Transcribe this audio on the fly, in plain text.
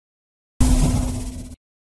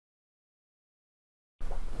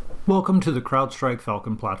Welcome to the CrowdStrike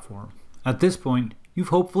Falcon platform. At this point, you've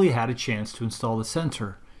hopefully had a chance to install the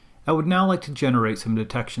sensor. I would now like to generate some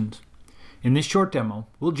detections. In this short demo,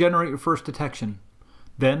 we'll generate your first detection.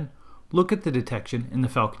 Then, look at the detection in the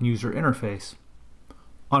Falcon user interface.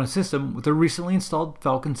 On a system with a recently installed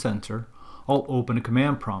Falcon sensor, I'll open a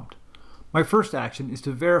command prompt. My first action is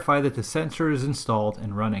to verify that the sensor is installed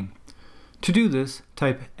and running. To do this,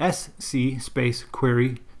 type sc space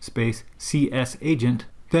query space cs agent,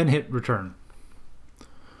 then hit return.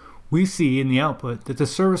 We see in the output that the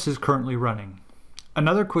service is currently running.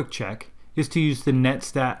 Another quick check is to use the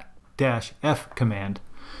netstat-f command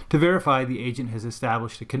to verify the agent has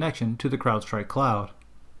established a connection to the CrowdStrike cloud.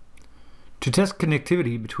 To test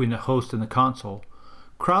connectivity between the host and the console,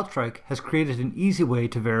 CrowdStrike has created an easy way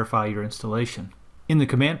to verify your installation. In the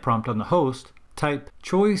command prompt on the host, type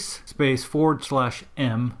choice space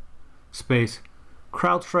 /m space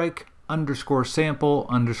CrowdStrike _sample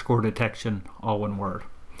 _detection, all one word.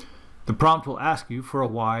 The prompt will ask you for a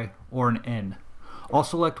Y or an N. I'll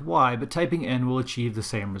select Y, but typing N will achieve the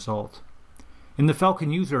same result. In the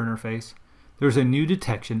Falcon user interface, there's a new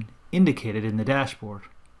detection indicated in the dashboard.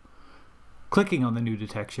 Clicking on the new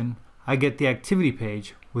detection, I get the activity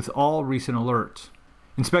page with all recent alerts.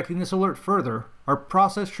 Inspecting this alert further, our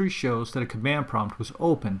process tree shows that a command prompt was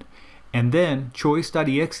opened, and then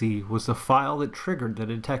choice.exe was the file that triggered the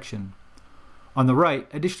detection. On the right,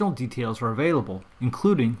 additional details are available,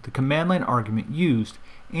 including the command line argument used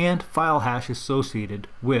and file hash associated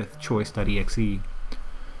with choice.exe. We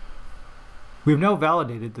have now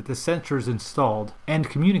validated that the sensor is installed and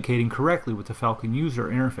communicating correctly with the Falcon user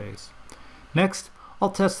interface. Next,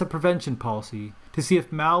 I'll test the prevention policy to see if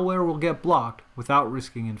malware will get blocked without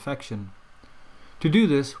risking infection. To do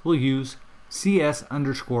this, we'll use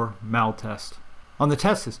cs_maltest. On the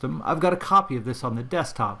test system, I've got a copy of this on the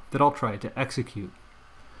desktop that I'll try to execute.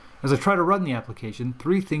 As I try to run the application,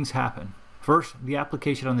 three things happen. First, the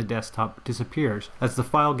application on the desktop disappears as the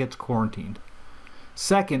file gets quarantined.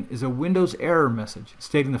 Second is a Windows error message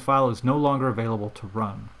stating the file is no longer available to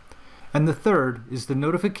run. And the third is the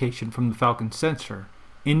notification from the Falcon sensor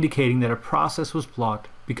indicating that a process was blocked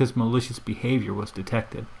because malicious behavior was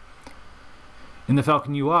detected. In the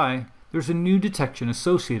Falcon UI, there's a new detection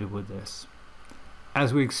associated with this.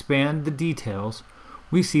 As we expand the details,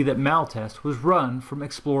 we see that maltest was run from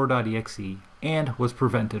explorer.exe and was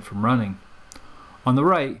prevented from running. On the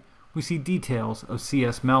right, we see details of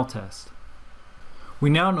CS maltest. We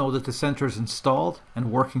now know that the sensor is installed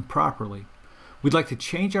and working properly. We'd like to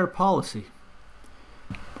change our policy.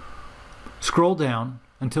 Scroll down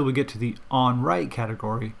until we get to the on write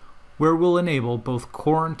category, where we'll enable both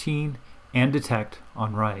quarantine and detect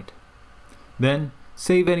on write. Then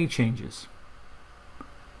save any changes.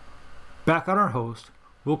 Back on our host,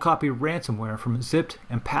 we'll copy ransomware from a zipped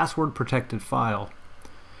and password protected file.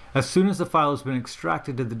 As soon as the file has been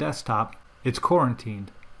extracted to the desktop, it's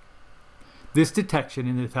quarantined. This detection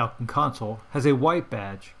in the Falcon console has a white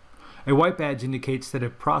badge. A white badge indicates that a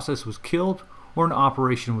process was killed or an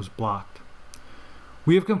operation was blocked.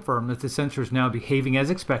 We have confirmed that the sensor is now behaving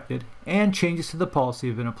as expected and changes to the policy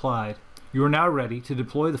have been applied. You are now ready to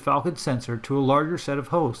deploy the Falcon sensor to a larger set of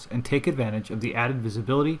hosts and take advantage of the added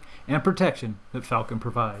visibility and protection that Falcon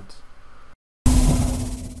provides.